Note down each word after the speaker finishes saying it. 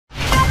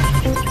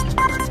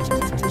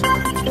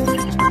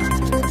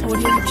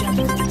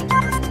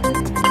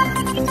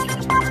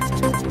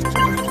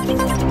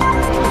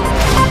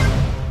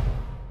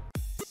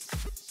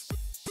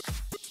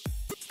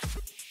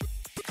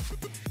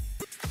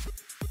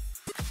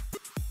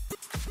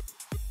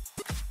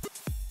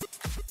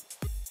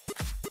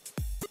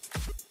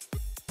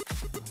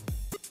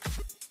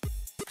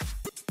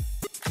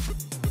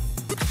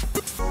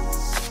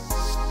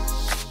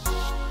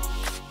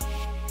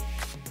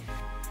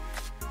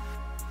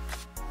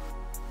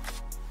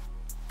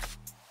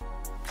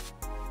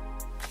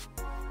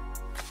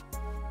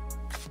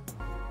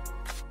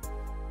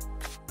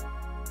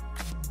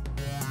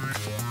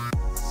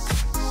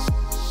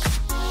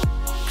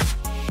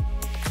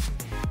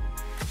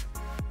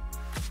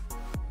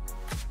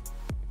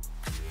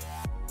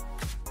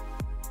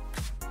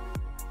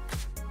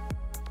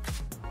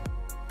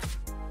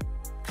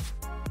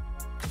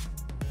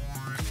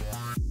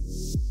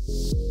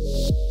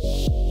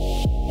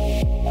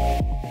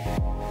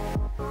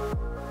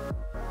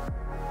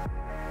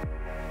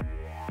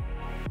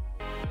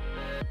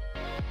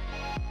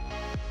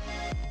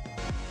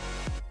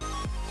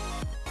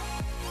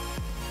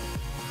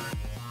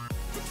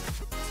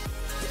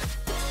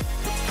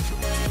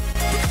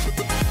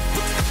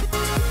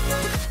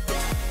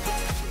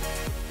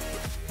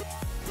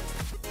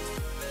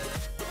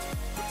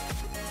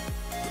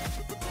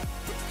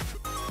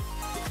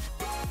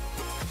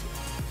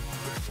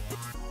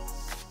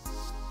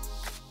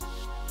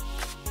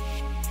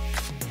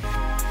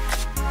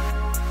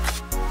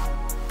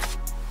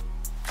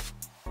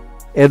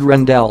Ed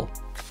Rendell.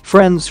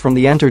 Friends from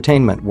the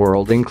entertainment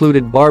world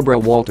included Barbara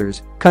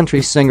Walters,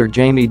 country singer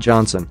Jamey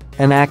Johnson,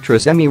 and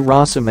actress Emmy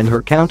Rossum and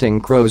her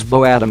Counting Crows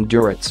beau Adam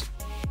Duritz.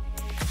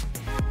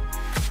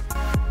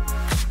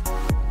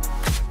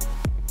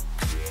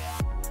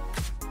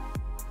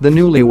 The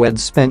newlyweds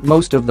spent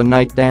most of the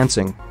night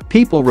dancing,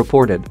 People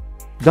reported.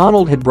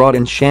 Donald had brought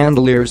in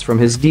chandeliers from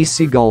his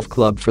DC golf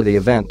club for the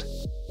event.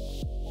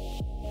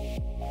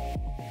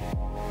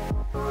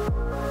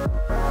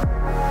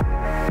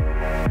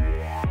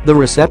 The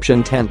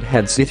reception tent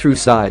had see-through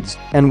sides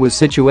and was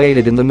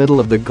situated in the middle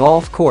of the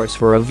golf course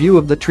for a view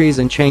of the trees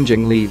and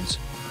changing leaves.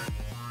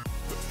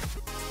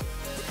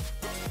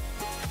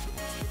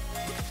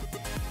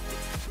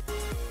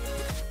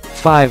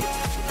 Five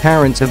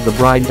parents of the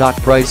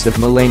bride.Price of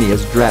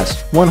Melania's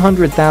dress,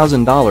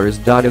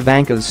 $100,000.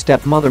 Ivanka's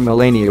stepmother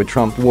Melania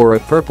Trump wore a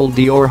purple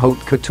Dior Haute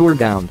Couture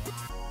gown.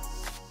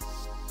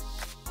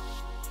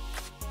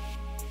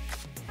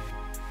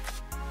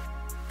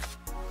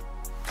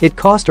 It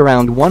cost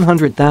around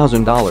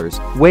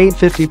 $100,000, weighed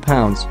 50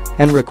 pounds,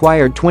 and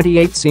required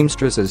 28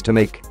 seamstresses to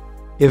make.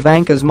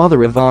 Ivanka's mother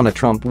Ivana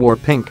Trump wore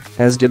pink,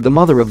 as did the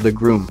mother of the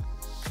groom.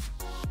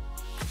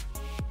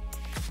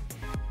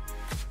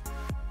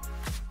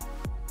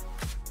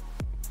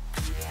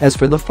 As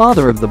for the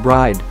father of the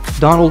bride,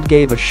 Donald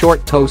gave a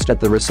short toast at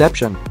the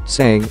reception,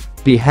 saying,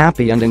 "Be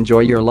happy and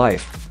enjoy your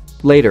life."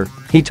 Later,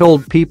 he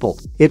told People,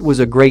 "It was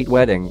a great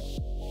wedding."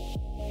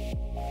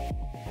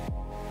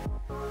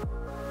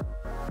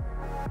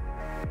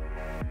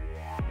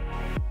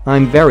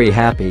 "I'm very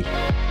happy.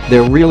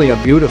 They're really a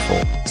beautiful,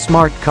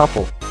 smart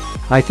couple.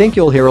 I think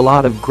you'll hear a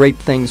lot of great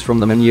things from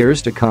them in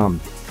years to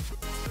come."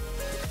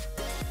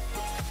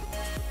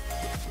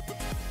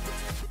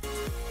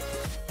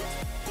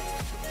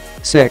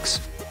 Six.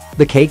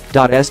 The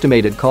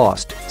cake.Estimated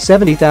cost,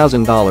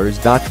 $70,000.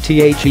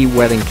 The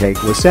wedding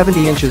cake was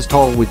 70 inches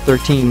tall with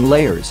 13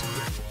 layers.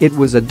 It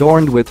was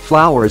adorned with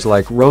flowers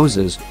like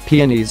roses,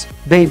 peonies,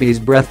 baby's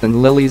breath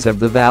and lilies of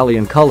the valley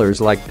in colors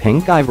like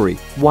pink, ivory,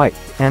 white,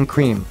 and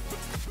cream.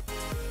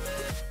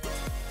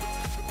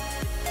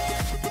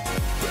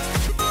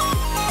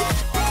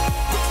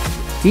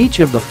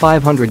 Each of the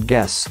 500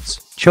 guests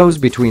chose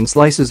between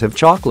slices of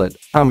chocolate,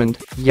 almond,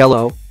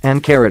 yellow,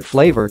 and carrot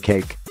flavor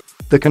cake.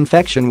 The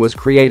confection was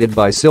created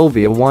by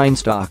Sylvia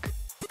Weinstock.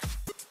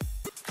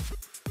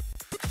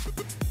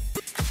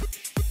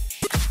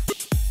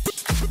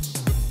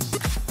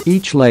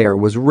 Each layer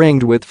was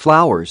ringed with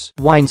flowers,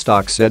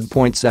 Weinstock said.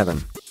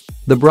 7.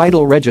 The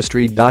bridal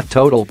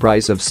registry.Total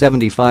price of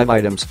 75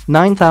 items,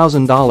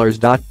 $9,000.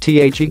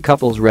 The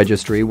couple's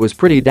registry was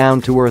pretty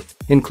down to earth,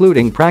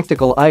 including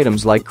practical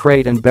items like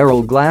crate and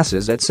barrel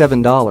glasses at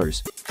 $7.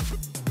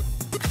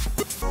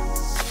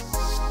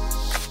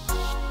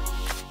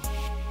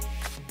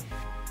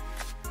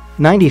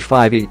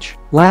 $95 each,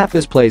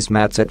 lapis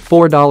placemats at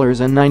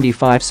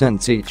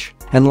 $4.95 each,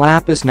 and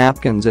lapis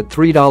napkins at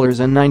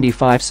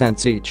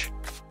 $3.95 each.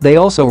 They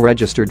also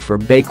registered for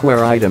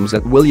bakeware items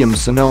at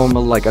Williams-Sonoma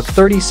like a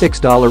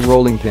 $36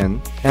 rolling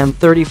pin and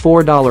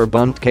 $34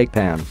 bundt cake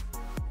pan.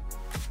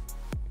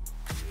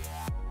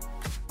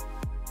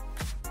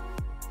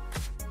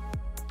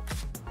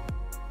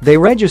 They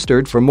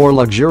registered for more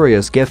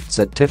luxurious gifts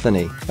at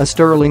Tiffany, a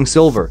sterling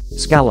silver,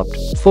 scalloped,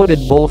 footed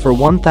bowl for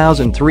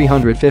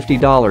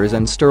 $1,350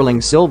 and sterling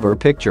silver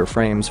picture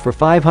frames for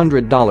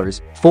 $500,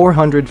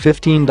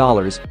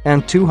 $415,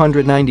 and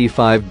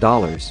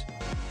 $295.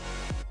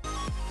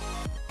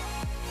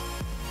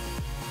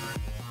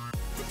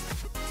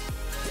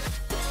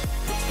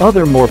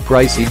 Other more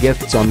pricey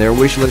gifts on their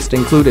wish list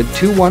included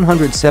two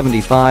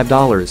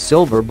 $175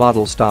 silver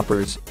bottle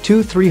stoppers,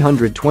 two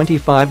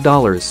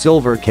 $325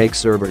 silver cake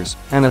servers,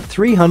 and a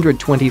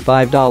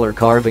 $325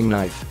 carving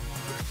knife.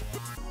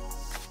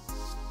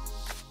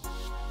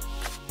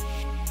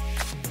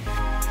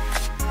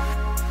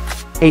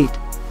 '8.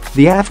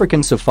 The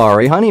African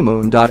Safari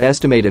Honeymoon.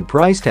 Estimated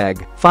price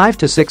tag, 5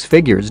 to 6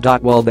 figures.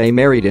 While they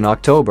married in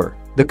October,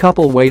 the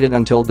couple waited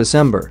until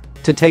December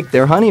to take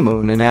their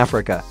honeymoon in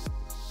Africa.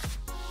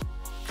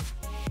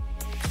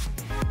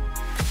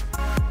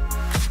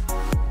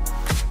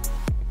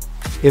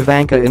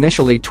 Ivanka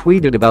initially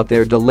tweeted about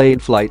their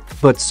delayed flight,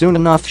 but soon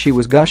enough she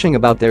was gushing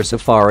about their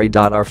safari.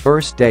 Our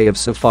first day of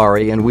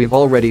safari and we've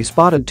already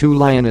spotted 2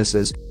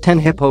 lionesses, 10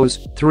 hippos,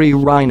 3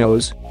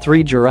 rhinos,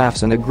 3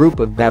 giraffes and a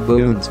group of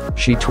baboons,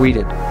 she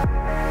tweeted.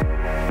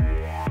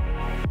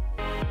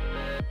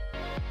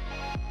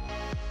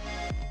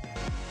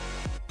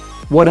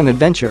 What an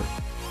adventure.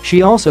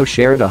 She also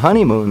shared a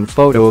honeymoon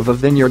photo of a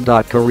vineyard.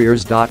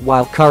 Careers.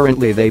 While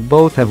currently they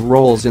both have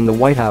roles in the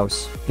White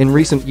House, in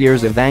recent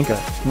years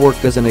Ivanka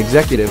worked as an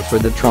executive for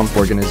the Trump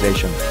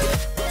Organization.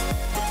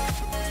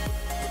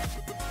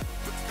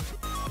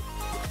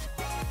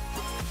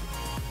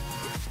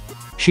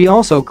 She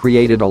also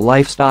created a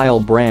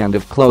lifestyle brand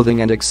of clothing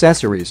and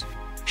accessories.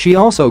 She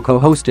also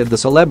co-hosted The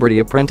Celebrity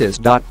Apprentice.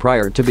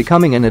 Prior to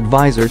becoming an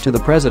advisor to the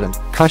president,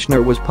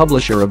 Kushner was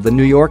publisher of the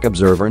New York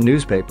Observer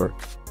newspaper.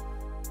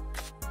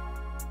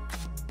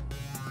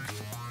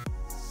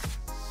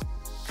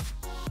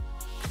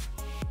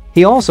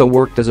 He also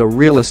worked as a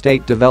real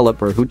estate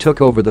developer who took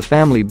over the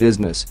family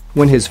business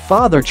when his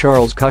father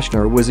Charles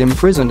Kushner was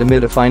imprisoned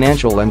amid a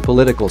financial and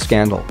political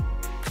scandal.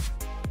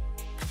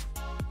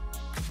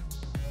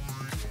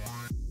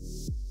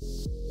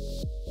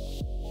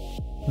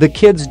 The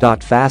kids.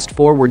 Fast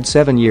forward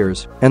 7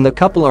 years, and the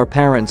couple are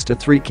parents to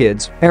 3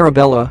 kids: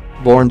 Arabella,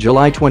 born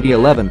July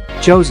 2011,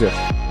 Joseph,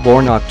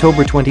 born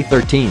October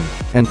 2013,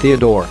 and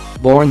Theodore,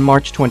 born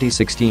March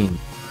 2016.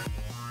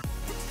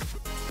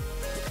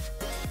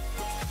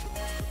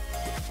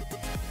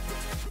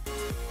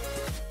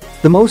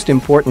 The most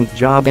important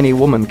job any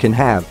woman can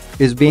have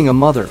is being a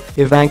mother,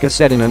 Ivanka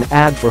said in an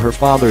ad for her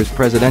father's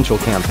presidential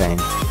campaign.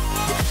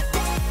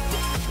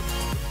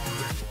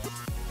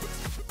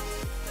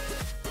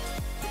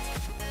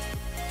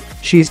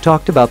 She's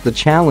talked about the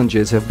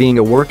challenges of being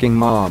a working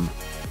mom.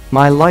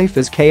 "My life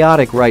is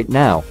chaotic right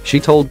now," she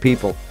told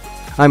People.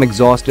 "I'm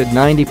exhausted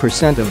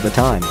 90% of the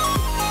time."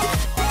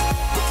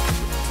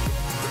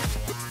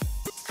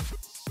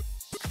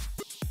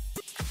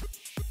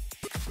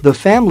 The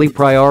family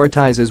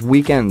prioritizes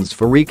weekends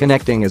for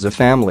reconnecting as a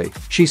family,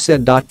 she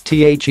said.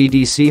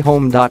 THEDC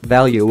home.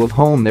 Value of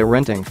home they're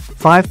renting,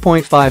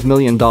 $5.5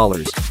 million.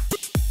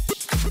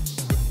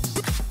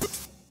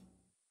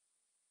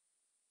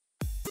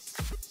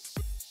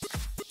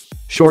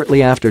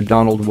 Shortly after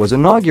Donald was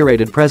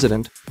inaugurated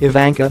president,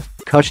 Ivanka,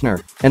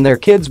 Kushner, and their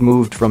kids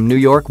moved from New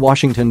York,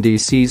 Washington,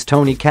 D.C.'s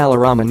Tony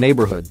Kalorama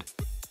neighborhood.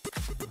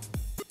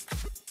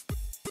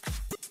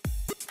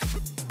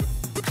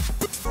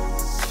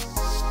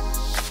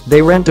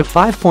 They rent a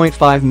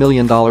 $5.5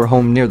 million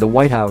home near the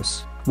White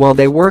House while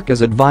they work as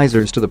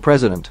advisors to the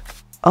president.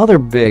 Other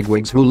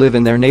bigwigs who live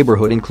in their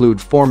neighborhood include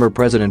former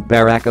President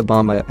Barack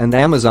Obama and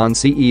Amazon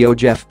CEO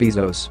Jeff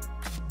Bezos.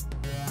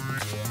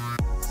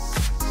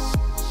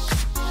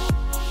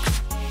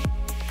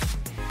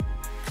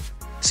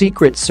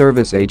 Secret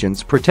Service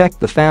agents protect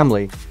the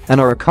family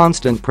and are a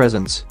constant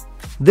presence.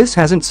 This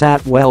hasn't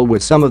sat well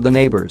with some of the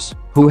neighbors,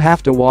 who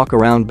have to walk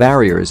around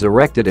barriers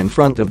erected in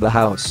front of the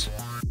house.